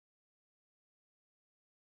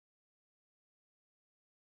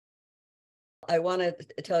I want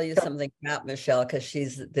to tell you something about Michelle because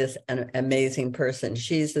she's an amazing person.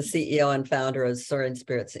 She's the CEO and founder of Soaring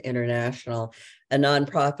Spirits International, a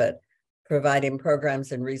nonprofit providing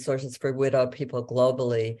programs and resources for widowed people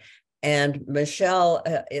globally. And Michelle,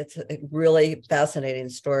 it's a really fascinating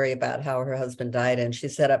story about how her husband died, and she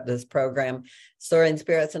set up this program, Soaring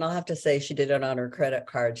Spirits. And I'll have to say, she did it on her credit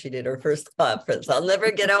card. She did her first conference. I'll never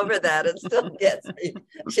get over that. It still gets me.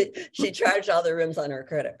 She charged all the rooms on her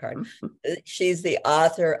credit card. She's the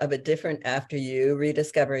author of A Different After You,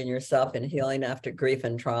 Rediscovering Yourself and Healing After Grief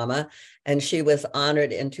and Trauma. And she was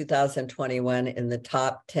honored in 2021 in the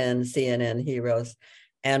top 10 CNN heroes,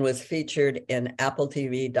 and was featured in Apple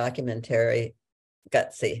TV documentary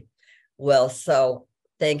Gutsy. Well, so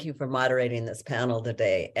thank you for moderating this panel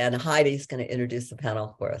today. And Heidi's going to introduce the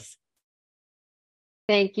panel for us.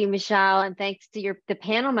 Thank you, Michelle. And thanks to the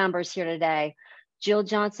panel members here today. Jill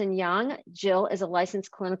Johnson Young. Jill is a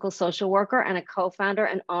licensed clinical social worker and a co-founder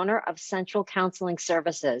and owner of Central Counseling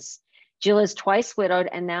Services. Jill is twice widowed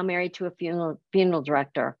and now married to a funeral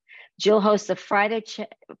director. Jill hosts a Friday,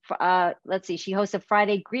 she hosts a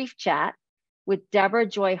Friday Grief Chat with Deborah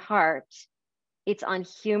Joy Hart. It's on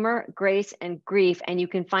humor, grace, and grief, and you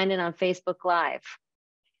can find it on Facebook Live.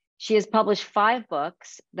 She has published 5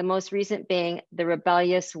 books, the most recent being The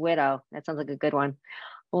Rebellious Widow. That sounds like a good one.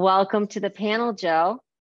 Welcome to the panel, Jill.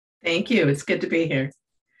 Thank you. It's good to be here.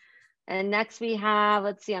 And next we have,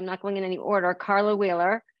 I'm not going in any order, Carla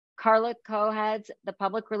Wheeler. Carla co-heads the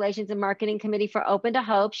Public Relations and Marketing Committee for Open to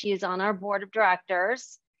Hope. She is on our board of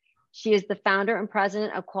directors. She is the founder and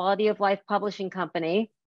president of Quality of Life Publishing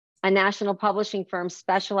Company, a national publishing firm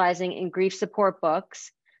specializing in grief support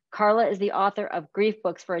books. Carla is the author of grief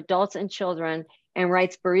books for adults and children and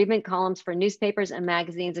writes bereavement columns for newspapers and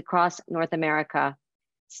magazines across North America.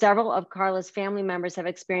 Several of Carla's family members have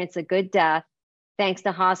experienced a good death thanks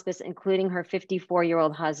to hospice, including her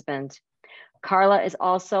 54-year-old husband. Carla is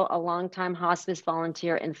also a longtime hospice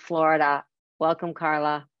volunteer in Florida. Welcome,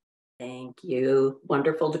 Carla. Thank you.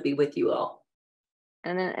 Wonderful to be with you all.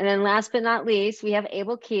 And then last but not least, we have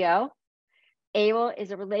Abel Keogh. Abel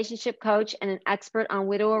is a relationship coach and an expert on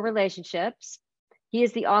widower relationships. He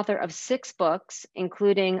is the author of 6 books,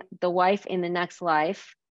 including The Wife in the Next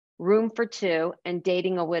Life, Room for Two, and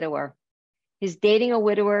Dating a Widower. His Dating a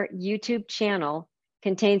Widower YouTube channel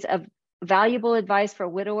contains valuable advice for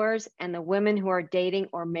widowers and the women who are dating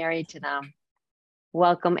or married to them.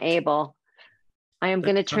 Welcome, Abel. I am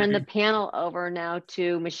going to turn the panel over now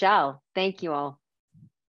to Michelle. Thank you all.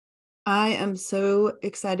 I am so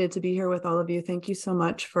excited to be here with all of you. Thank you so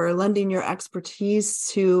much for lending your expertise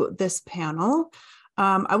to this panel.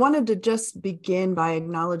 I wanted to just begin by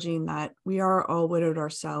acknowledging that we are all widowed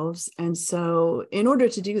ourselves. And so in order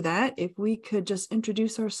to do that, if we could just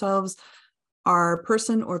introduce ourselves, our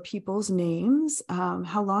person or people's names,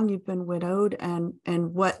 how long you've been widowed, and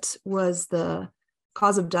what was the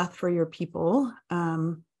cause of death for your people.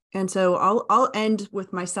 And so I'll end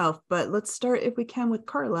with myself, but let's start, if we can, with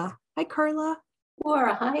Carla. Hi, Carla.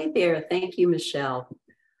 Sure. Hi there. Thank you, Michelle.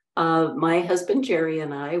 My husband, Jerry,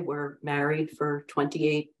 and I were married for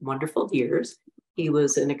 28 wonderful years. He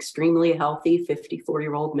was an extremely healthy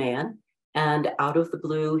 54-year-old man, and out of the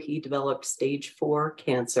blue, he developed stage 4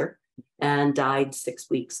 cancer and died 6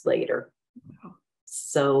 weeks later. Wow.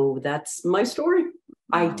 So that's my story.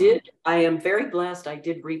 Wow. I am very blessed. I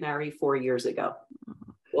did remarry 4 years ago.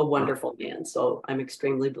 A wonderful man. So I'm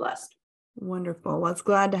extremely blessed. Wonderful. Well, it's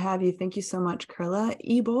glad to have you. Thank you so much, Carla.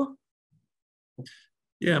 Abel.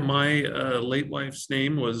 Yeah, my late wife's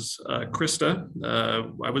name was Krista.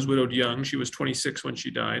 I was widowed young. She was 26 when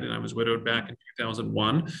she died, and I was widowed back in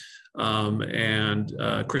 2001.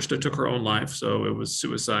 Krista took her own life, so it was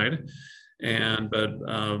suicide. But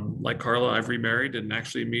like Carla, I've remarried, and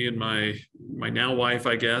actually me and my now wife,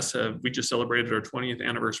 I guess, we just celebrated our 20th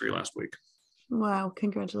anniversary last week. Wow,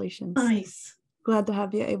 congratulations. Nice. Glad to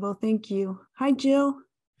have you, Abel. Thank you. Hi, Jill.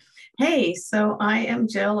 Hey, so I am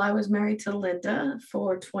Jill. I was married to Linda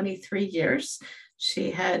for 23 years. She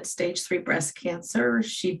had stage 3 breast cancer.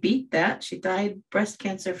 She beat that. She died breast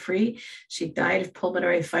cancer free. She died of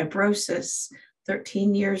pulmonary fibrosis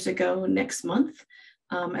 13 years ago next month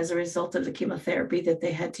as a result of the chemotherapy that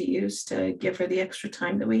they had to use to give her the extra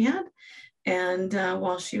time that we had. And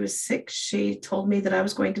while she was sick, she told me that I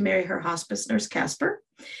was going to marry her hospice nurse, Casper.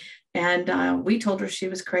 And we told her she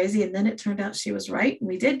was crazy. And then it turned out she was right.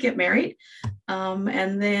 We did get married.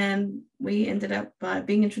 And then we ended up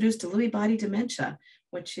being introduced to Lewy body dementia,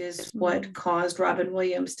 which is what caused Robin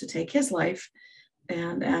Williams to take his life.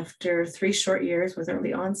 And after 3 short years with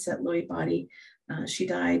early onset Lewy body, she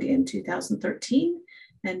died in 2013.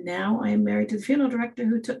 And now I am married to the funeral director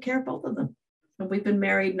who took care of both of them. And we've been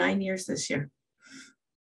married 9 years this year.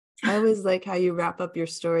 I always like how you wrap up your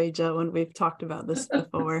story, Jill, when we've talked about this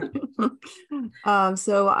before.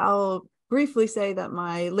 So I'll briefly say that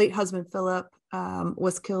my late husband, Philip,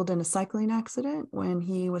 was killed in a cycling accident when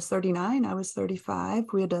he was 39. I was 35.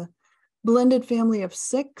 We had a blended family of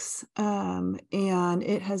 6, and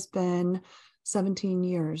it has been 17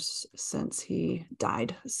 years since he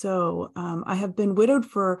died. So I have been widowed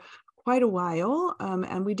for quite a while,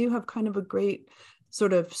 and we do have kind of a great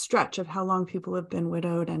sort of stretch of how long people have been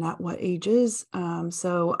widowed and at what ages.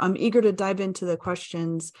 So I'm eager to dive into the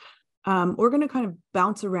questions. We're going to kind of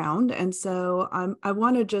bounce around. And so I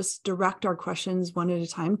want to just direct our questions one at a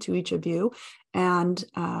time to each of you. And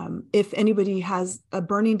if anybody has a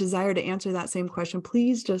burning desire to answer that same question,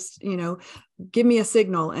 please just, give me a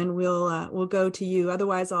signal and we'll go to you.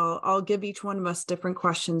 Otherwise, I'll give each one of us different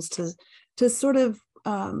questions to sort of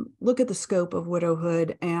look at the scope of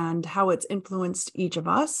widowhood and how it's influenced each of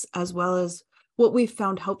us, as well as what we've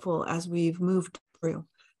found helpful as we've moved through.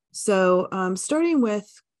 So starting with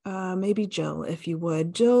maybe Jill, if you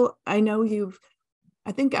would. Jill, I know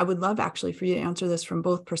I think I would love actually for you to answer this from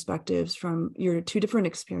both perspectives, from your 2 different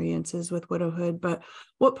experiences with widowhood, but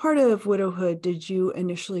what part of widowhood did you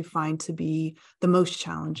initially find to be the most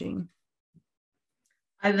challenging?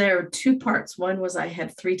 There are 2 parts. One was I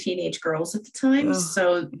had 3 teenage girls at the time,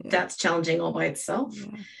 so that's challenging all by itself,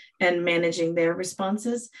 and managing their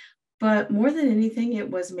responses. But more than anything,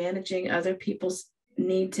 it was managing other people's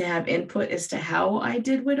need to have input as to how I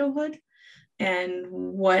did widowhood and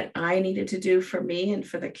what I needed to do for me and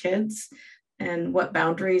for the kids, and what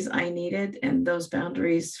boundaries I needed. And those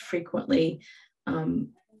boundaries frequently,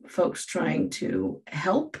 folks trying to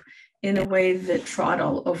help in a way that trod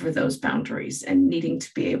all over those boundaries, and needing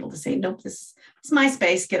to be able to say, nope, this is my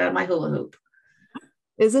space, get out of my hula hoop.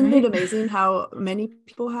 Isn't it amazing how many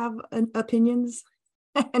people have opinions?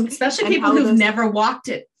 Especially people who've never walked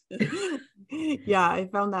it. Yeah, I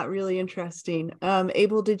found that really interesting.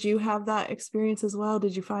 Abel, did you have that experience as well?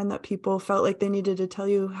 Did you find that people felt like they needed to tell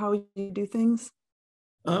you how you do things?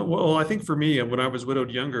 Well, I think for me, when I was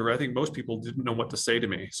widowed younger, I think most people didn't know what to say to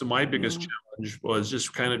me. So my biggest challenge was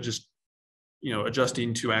just kind of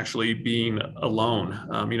adjusting to actually being alone.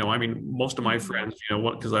 Most of my friends,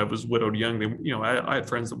 because I was widowed young, I had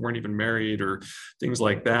friends that weren't even married or things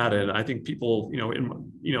like that. And I think people,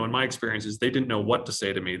 in my experiences, they didn't know what to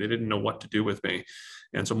say to me. They didn't know what to do with me.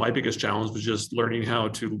 And so my biggest challenge was just learning how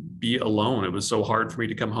to be alone. It was so hard for me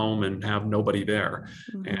to come home and have nobody there,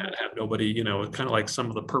 and have nobody, kind of like some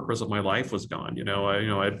of the purpose of my life was gone.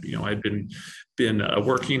 I'd been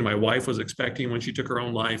working. My wife was expecting when she took her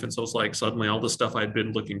own life. And so it's like suddenly all the stuff I'd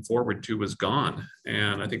been looking forward to was gone.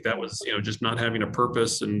 And I think that was, just not having a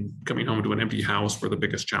purpose and coming home to an empty house were the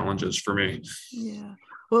biggest challenges for me. Yeah.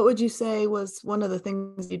 What would you say was one of the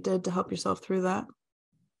things you did to help yourself through that?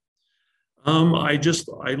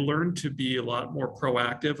 I learned to be a lot more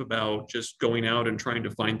proactive about just going out and trying to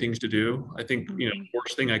find things to do. I think, the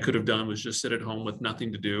worst thing I could have done was just sit at home with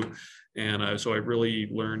nothing to do. And so I really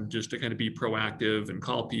learned just to kind of be proactive and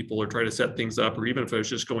call people or try to set things up, or even if I was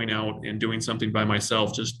just going out and doing something by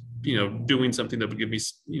myself, just, doing something that would give me,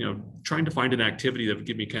 trying to find an activity that would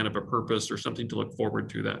give me kind of a purpose or something to look forward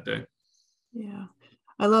to that day. Yeah.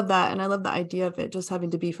 I love that. And I love the idea of it just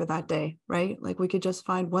having to be for that day, right? Like we could just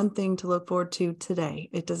find one thing to look forward to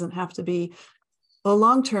today. It doesn't have to be a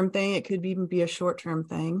long-term thing. It could even be a short-term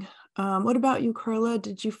thing. What about you, Carla?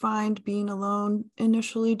 Did you find being alone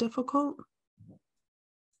initially difficult?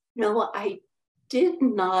 No, I did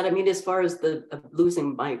not. I mean, as far as the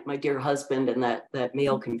losing my dear husband and that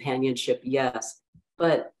male companionship, yes.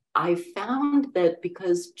 But I found that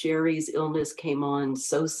because Jerry's illness came on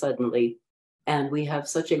so suddenly, and we have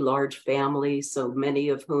such a large family, so many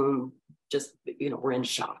of whom just, were in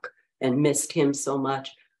shock and missed him so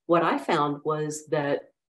much. What I found was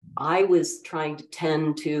that I was trying to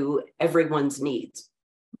tend to everyone's needs,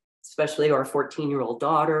 especially our 14-year-old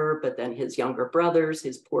daughter, but then his younger brothers,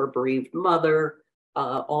 his poor bereaved mother,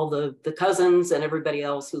 all the cousins and everybody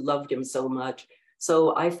else who loved him so much.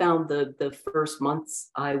 So I found the first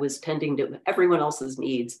months I was tending to everyone else's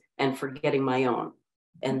needs and forgetting my own.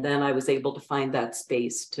 And then I was able to find that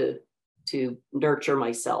space to nurture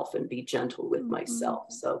myself and be gentle with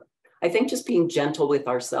myself. So I think just being gentle with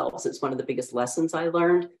ourselves is one of the biggest lessons I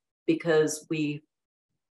learned, because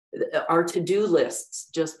our to-do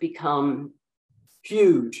lists just become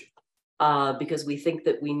huge because we think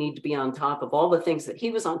that we need to be on top of all the things that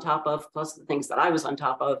he was on top of, plus the things that I was on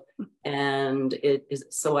top of. And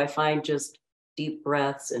so I find just deep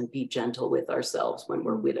breaths and be gentle with ourselves when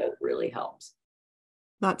we're widowed really helps.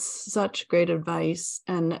 That's such great advice.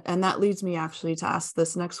 And that leads me actually to ask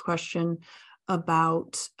this next question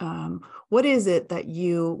about what is it that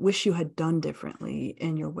you wish you had done differently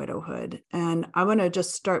in your widowhood? And I want to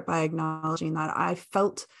just start by acknowledging that I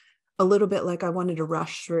felt a little bit like I wanted to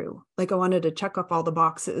rush through, like I wanted to check off all the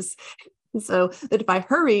boxes. So that if I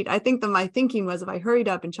hurried, I think that my thinking was if I hurried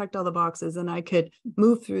up and checked all the boxes, then I could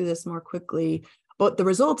move through this more quickly. But the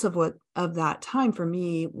results of that time for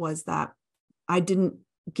me was that I didn't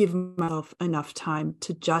give myself enough time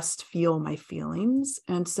to just feel my feelings.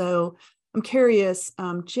 And so I'm curious,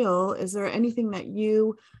 Jill, is there anything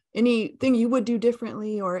you would do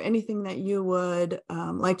differently, or anything that you would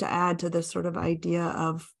like to add to this sort of idea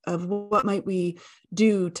of what might we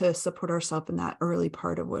do to support ourselves in that early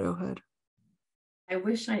part of widowhood? I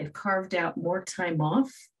wish I had carved out more time off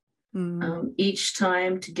each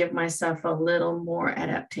time to give myself a little more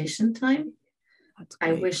adaptation time.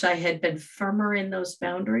 I wish I had been firmer in those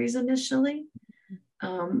boundaries initially.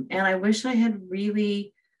 And I wish I had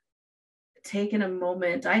really taken a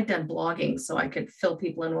moment. I'd done blogging so I could fill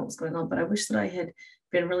people in what was going on, but I wish that I had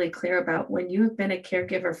been really clear about when you have been a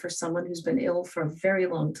caregiver for someone who's been ill for a very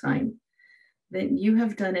long time, then you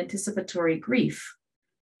have done anticipatory grief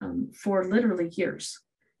for literally years.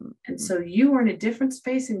 And so you are in a different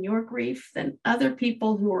space in your grief than other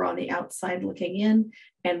people who are on the outside looking in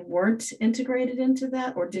and weren't integrated into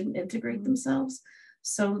that or didn't integrate themselves.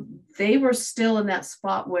 So they were still in that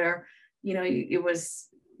spot where,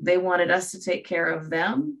 they wanted us to take care of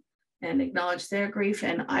them and acknowledge their grief.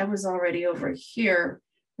 And I was already over here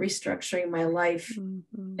restructuring my life,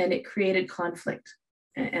 and it created conflict.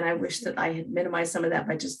 And I wish that I had minimized some of that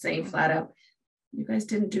by just saying flat out, you guys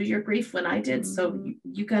didn't do your grief when I did, so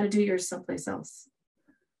you got to do yours someplace else.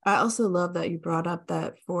 I also love that you brought up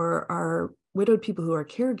that for our widowed people who are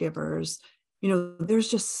caregivers, there's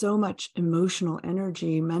just so much emotional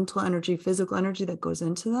energy, mental energy, physical energy that goes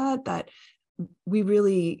into that we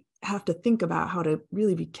really have to think about how to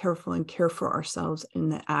really be careful and care for ourselves in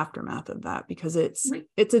the aftermath of that, because it's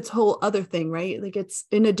its whole other thing, right? Like, it's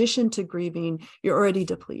in addition to grieving, you're already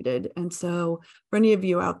depleted. And so for any of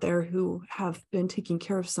you out there who have been taking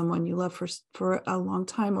care of someone you love for a long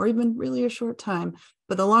time, or even really a short time,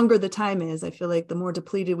 but the longer the time is, I feel like the more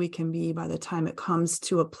depleted we can be by the time it comes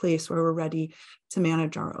to a place where we're ready to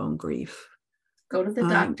manage our own grief. Go to the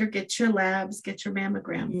doctor, get your labs, get your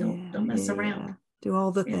mammogram. Don't mess around. Yeah. Do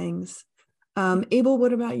all the things. Abel,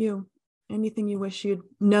 what about you? Anything you wish you'd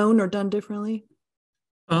known or done differently?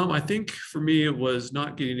 I think for me, it was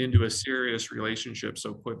not getting into a serious relationship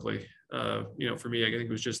so quickly. For me, I think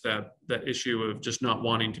it was just that issue of just not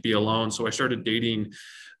wanting to be alone. So I started dating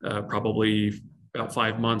probably about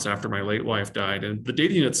 5 months after my late wife died. And the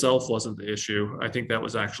dating itself wasn't the issue. I think that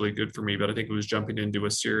was actually good for me, but I think it was jumping into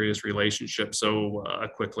a serious relationship so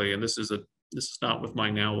quickly. And this is not with my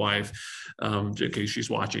now wife, in case she's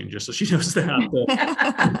watching, just so she knows that.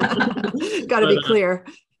 Got to be clear.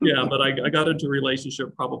 Yeah, but I got into a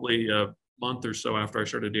relationship probably a month or so after I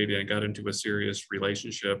started dating. I got into a serious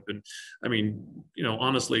relationship. And I mean,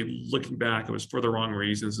 honestly, looking back, it was for the wrong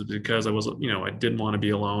reasons, because I didn't want to be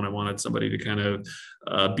alone. I wanted somebody to kind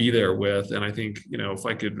of be there with. And I think, if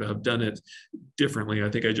I could have done it differently, I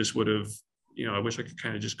think I just would have, I wish I could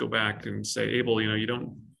kind of just go back and say, Abel, you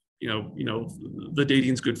don't, the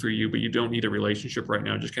dating's good for you, but you don't need a relationship right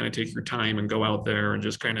now. Just kind of take your time and go out there and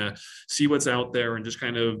just kind of see what's out there and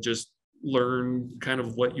just learn kind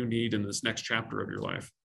of what you need in this next chapter of your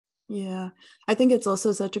life. Yeah, I think it's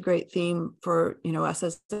also such a great theme for, us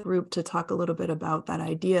as a group to talk a little bit about that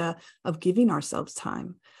idea of giving ourselves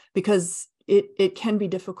time, because it can be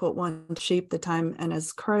difficult, one, to shape the time. And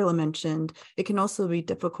as Carla mentioned, it can also be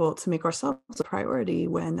difficult to make ourselves a priority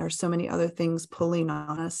when there's so many other things pulling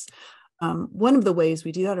on us. One of the ways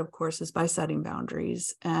we do that, of course, is by setting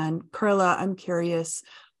boundaries. And Carla, I'm curious,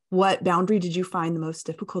 what boundary did you find the most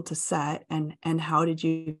difficult to set, and how did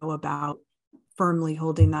you go about firmly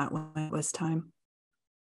holding that when it was time?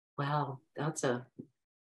 Wow, that's a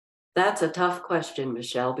tough question,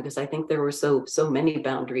 Michelle, because I think there were so many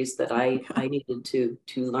boundaries that I needed to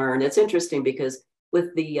learn. It's interesting because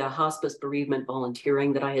with the hospice bereavement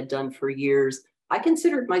volunteering that I had done for years, I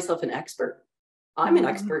considered myself an expert. I'm an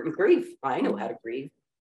expert in grief. I know how to grieve.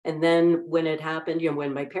 And then when it happened,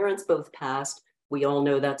 when my parents both passed, we all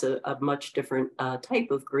know that's a much different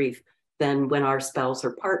type of grief than when our spouse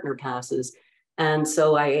or partner passes. And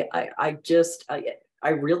so I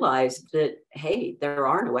realized that, hey, there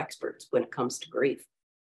are no experts when it comes to grief.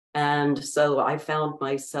 And so I found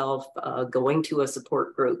myself going to a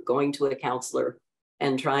support group, going to a counselor,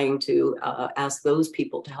 and trying to ask those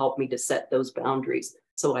people to help me to set those boundaries.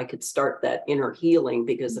 so I could start that inner healing,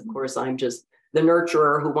 because of course I'm just the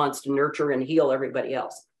nurturer who wants to nurture and heal everybody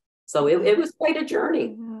else. So it was quite a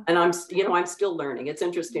journey, and I'm still learning. It's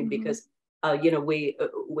interesting because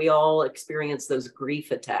we all experience those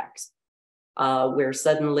grief attacks where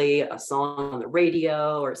suddenly a song on the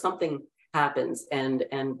radio or something happens and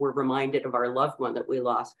we're reminded of our loved one that we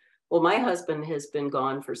lost. Well, my husband has been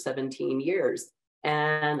gone for 17 years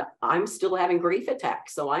and I'm still having grief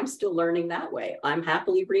attacks. So I'm still learning that way. I'm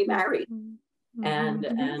happily remarried.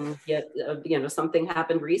 And yet, something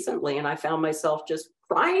happened recently and I found myself just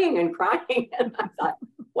crying and crying. And I thought,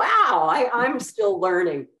 wow, I'm still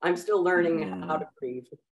learning. I'm still learning how to grieve.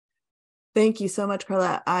 Thank you so much,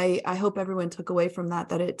 Carla. I hope everyone took away from that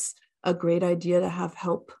it's a great idea to have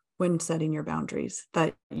help when setting your boundaries,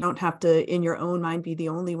 that you don't have to, in your own mind, be the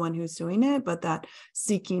only one who's doing it, but that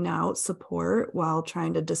seeking out support while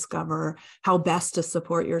trying to discover how best to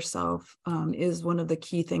support yourself is one of the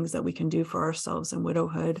key things that we can do for ourselves in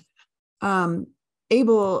widowhood.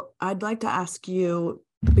 Abel, I'd like to ask you,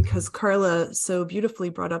 because Carla so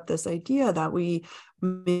beautifully brought up this idea that we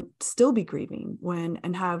may still be grieving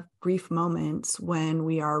and have grief moments when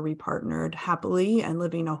we are repartnered happily and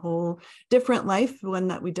living a whole different life, one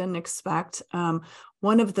that we didn't expect.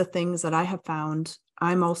 One of the things that I have found,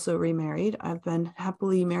 I'm also remarried. I've been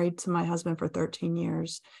happily married to my husband for 13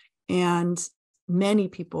 years. And many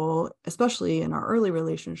people, especially in our early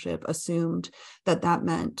relationship, assumed that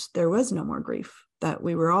meant there was no more grief, that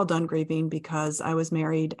we were all done grieving because I was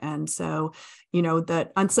married. And so,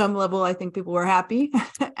 that on some level, I think people were happy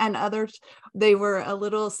and others, they were a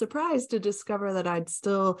little surprised to discover that I'd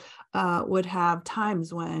still would have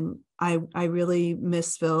times when I really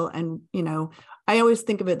miss Phil. And, I always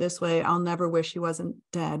think of it this way, I'll never wish he wasn't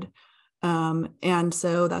dead. And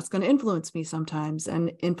so that's going to influence me sometimes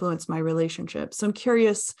and influence my relationship. So I'm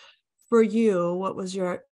curious for you, what was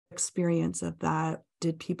your experience of that?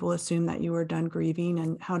 Did people assume that you were done grieving,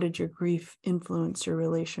 and how did your grief influence your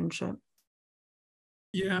relationship?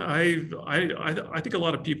 Yeah, I think a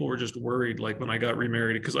lot of people were just worried, like when I got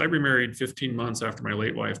remarried, because I remarried 15 months after my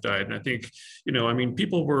late wife died. And I think,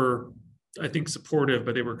 people were, I think, supportive,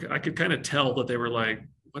 but I could kind of tell that they were like,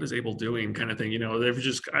 what is Abel doing, kind of thing. They were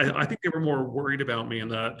just, I think they were more worried about me and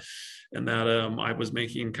that I was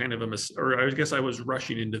making kind of a mistake, or I guess I was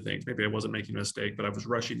rushing into things. Maybe I wasn't making a mistake, but I was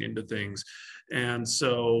rushing into things. And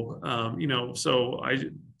so,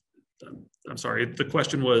 I'm sorry, the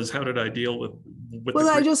question was, how did I deal with well,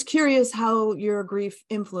 I'm just curious how your grief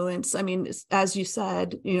influenced. I mean, as you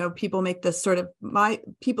said, people make this sort of, my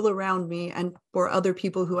people around me and for other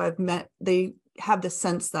people who I've met, they have this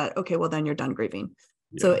sense that, okay, well, then you're done grieving.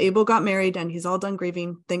 Yeah. So Abel got married and he's all done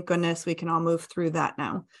grieving. Thank goodness we can all move through that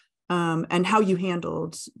now. And how you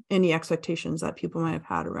handled any expectations that people might have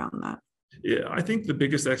had around that. Yeah, I think the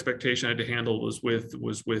biggest expectation I had to handle was with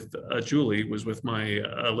Julie, was with my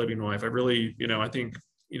living wife. I really, I think,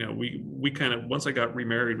 we kind of, once I got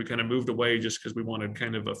remarried, we kind of moved away just because we wanted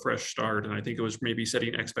kind of a fresh start. And I think it was maybe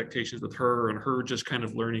setting expectations with her and her just kind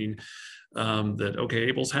of learning that, okay,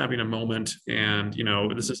 Abel's having a moment, and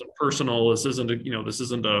this isn't personal. This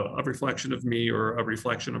isn't a reflection of me or a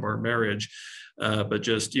reflection of our marriage, but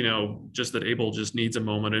just that Abel just needs a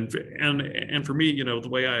moment. And for me, the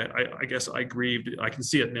way I guess I grieved, I can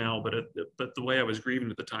see it now, but the way I was grieving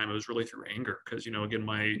at the time, it was really through anger, because again,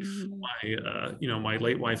 my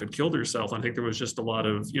late wife had killed herself. I think there was just a lot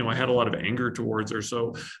of I had a lot of anger towards her.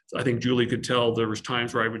 So I think Julie could tell there was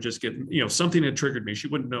times where I would just get something had triggered me. She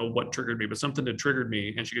wouldn't know what triggered me, but something had triggered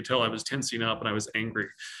me, and she could tell I was tensing up and I was angry.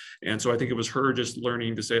 And so I think it was her just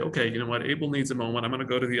learning to say, okay, you know what, Abel needs a moment. I'm going to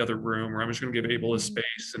go to the other room, or I'm just going to give Abel his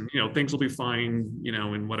space, and things will be fine,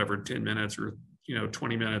 in whatever 10 minutes or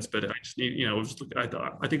 20 minutes. But I just need,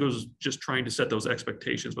 I think it was just trying to set those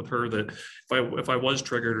expectations with her that if I was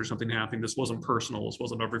triggered or something happening, this wasn't personal. This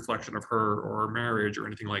wasn't a reflection of her or our marriage or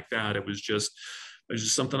anything like that. It was just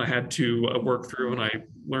something I had to work through, and I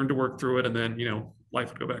learned to work through it, and then life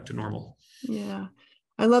would go back to normal. Yeah,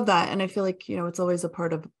 I love that. And I feel like, it's always a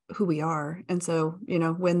part of who we are. And so,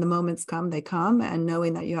 when the moments come, they come, and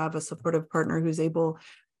knowing that you have a supportive partner who's able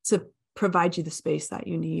to provide you the space that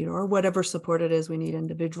you need, or whatever support it is we need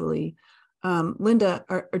individually. Jill,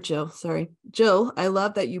 I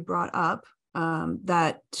love that you brought up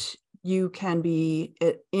that you can be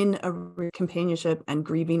in a companionship and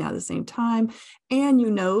grieving at the same time. And you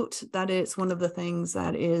note that it's one of the things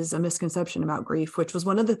that is a misconception about grief, which was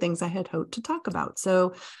one of the things I had hoped to talk about.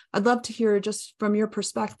 So I'd love to hear, just from your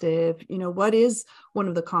perspective, what is one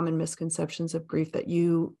of the common misconceptions of grief that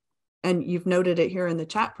and you've noted it here in the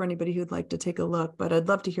chat for anybody who'd like to take a look, but I'd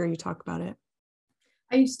love to hear you talk about it.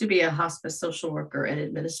 I used to be a hospice social worker and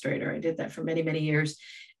administrator. I did that for many, many years.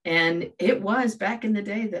 And it was back in the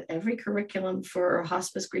day that every curriculum for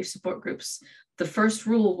hospice grief support groups, the first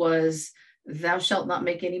rule was, thou shalt not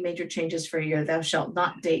make any major changes for a year. Thou shalt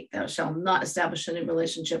not date. Thou shalt not establish a new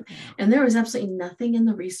relationship. And there is absolutely nothing in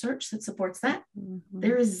the research that supports that.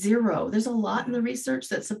 There is zero. There's a lot in the research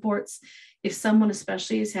that supports if someone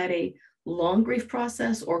especially has had a long grief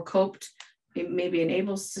process or coped maybe an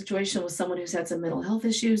able situation with someone who's had some mental health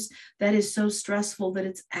issues, that is so stressful that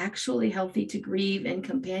it's actually healthy to grieve in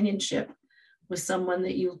companionship with someone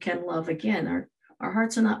that you can love again. Our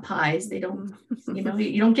hearts are not pies. They don't, you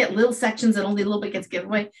don't get little sections and only a little bit gets given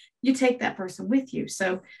away. You take that person with you.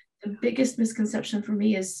 So the biggest misconception for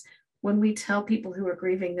me is when we tell people who are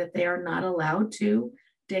grieving that they are not allowed to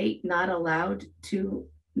date, not allowed to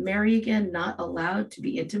marry again, not allowed to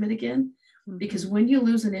be intimate again. Because when you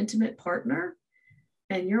lose an intimate partner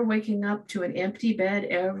and you're waking up to an empty bed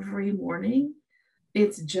every morning,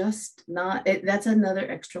 it's just not, that's another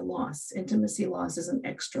extra loss. Intimacy loss is an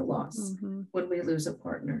extra loss when we lose a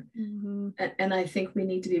partner. And I think we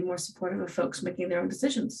need to be more supportive of folks making their own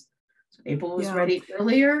decisions. So Abel was ready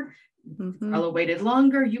earlier, Carla waited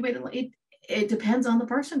longer, you waited, it depends on the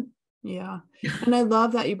person. Yeah. And I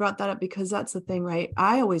love that you brought that up because that's the thing, right?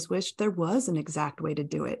 I always wish there was an exact way to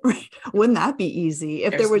do it, right? Wouldn't that be easy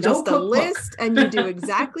if there were just a list and you do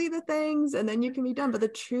exactly the things and then you can be done. But the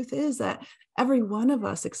truth is that every one of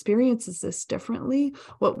us experiences this differently.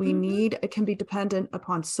 What we need, it can be dependent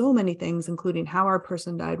upon so many things, including how our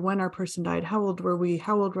person died, when our person died, how old were we,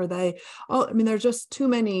 how old were they? Oh, I mean, there's just too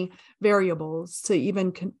many variables to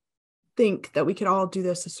even think that we could all do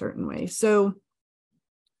this a certain way. So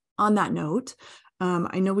on that note,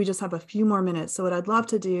 I know we just have a few more minutes. So what I'd love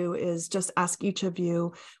to do is just ask each of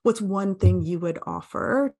you, what's one thing you would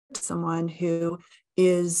offer to someone who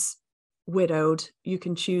is widowed? You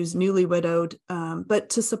can choose newly widowed, but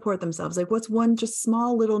to support themselves. Like what's one just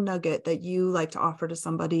small little nugget that you like to offer to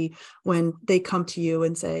somebody when they come to you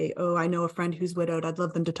and say, oh, I know a friend who's widowed. I'd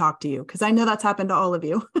love them to talk to you. Because I know that's happened to all of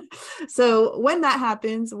you. So when that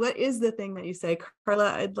happens, what is the thing that you say?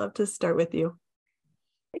 Carla, I'd love to start with you.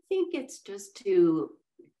 I think it's just to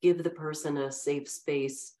give the person a safe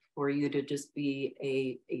space for you to just be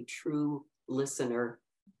a true listener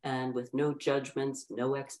and with no judgments,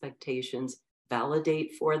 no expectations,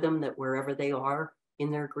 validate for them that wherever they are in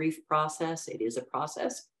their grief process, it is a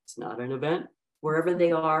process, it's not an event. Wherever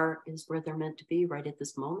they are is where they're meant to be right at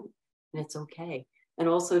this moment, and it's okay. And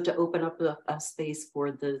also to open up a space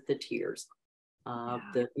for the tears.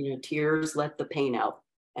 Tears let the pain out,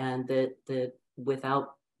 and that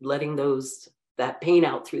without letting that pain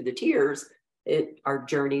out through the tears, our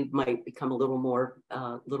journey might become a little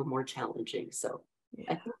more challenging. So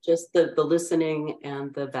I think just the listening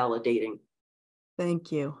and the validating.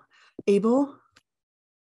 Thank you. Abel?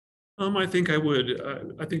 I think I would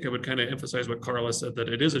kind of emphasize what Carla said, that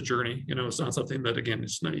it is a journey. It's not something that, again,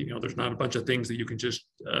 it's not, there's not a bunch of things that you can just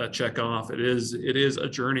check off. It is a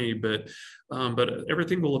journey, but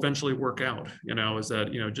everything will eventually work out, is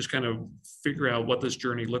that, just kind of figure out what this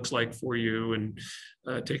journey looks like for you and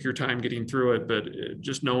take your time getting through it. But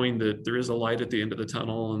just knowing that there is a light at the end of the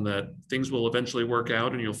tunnel and that things will eventually work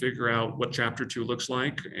out and you'll figure out what chapter 2 looks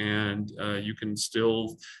like, and you can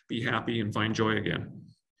still be happy and find joy again.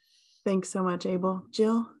 Thanks so much, Abel.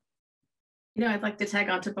 Jill? I'd like to tag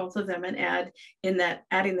on to both of them and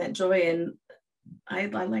adding that joy. And I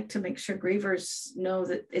like to make sure grievers know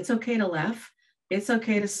that it's okay to laugh. It's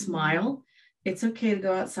okay to smile. It's okay to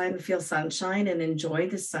go outside and feel sunshine and enjoy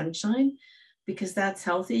the sunshine, because that's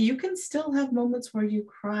healthy. You can still have moments where you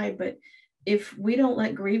cry, but if we don't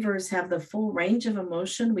let grievers have the full range of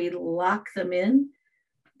emotion, we lock them in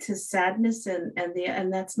to sadness and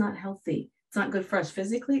that's not healthy. It's not good for us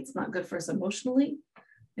physically. It's not good for us emotionally.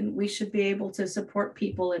 And we should be able to support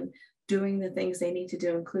people in doing the things they need to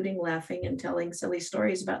do, including laughing and telling silly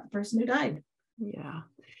stories about the person who died. Yeah.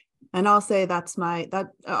 And I'll say to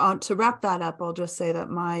wrap that up, I'll just say that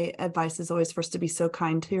my advice is always first to be so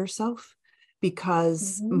kind to yourself,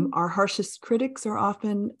 because our harshest critics are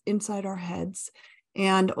often inside our heads.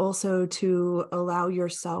 And also to allow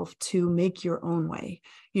yourself to make your own way.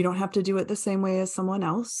 You don't have to do it the same way as someone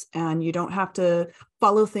else, and you don't have to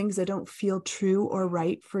follow things that don't feel true or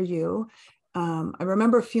right for you. I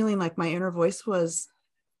remember feeling like my inner voice was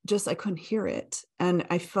just, I couldn't hear it. And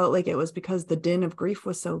I felt like it was because the din of grief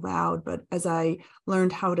was so loud. But as I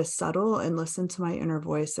learned how to settle and listen to my inner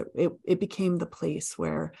voice, it became the place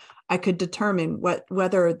where I could determine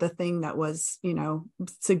whether the thing that was,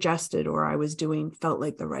 suggested or I was doing felt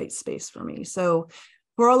like the right space for me. So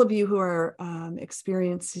For all of you who are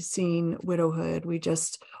experiencing widowhood, we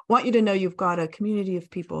just want you to know you've got a community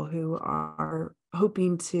of people who are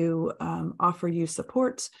hoping to offer you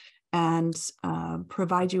support and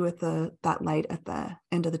provide you with that light at the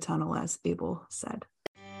end of the tunnel, as Abel said.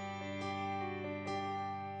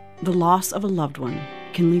 The loss of a loved one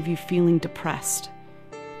can leave you feeling depressed,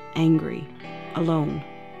 angry, alone,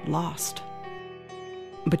 lost.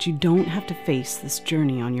 But you don't have to face this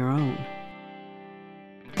journey on your own.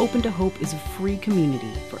 Open to Hope is a free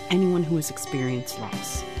community for anyone who has experienced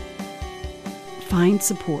loss. Find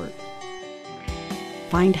support.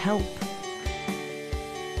 Find help.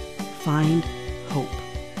 Find hope.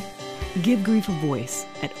 Give grief a voice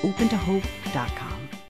at opentohope.com.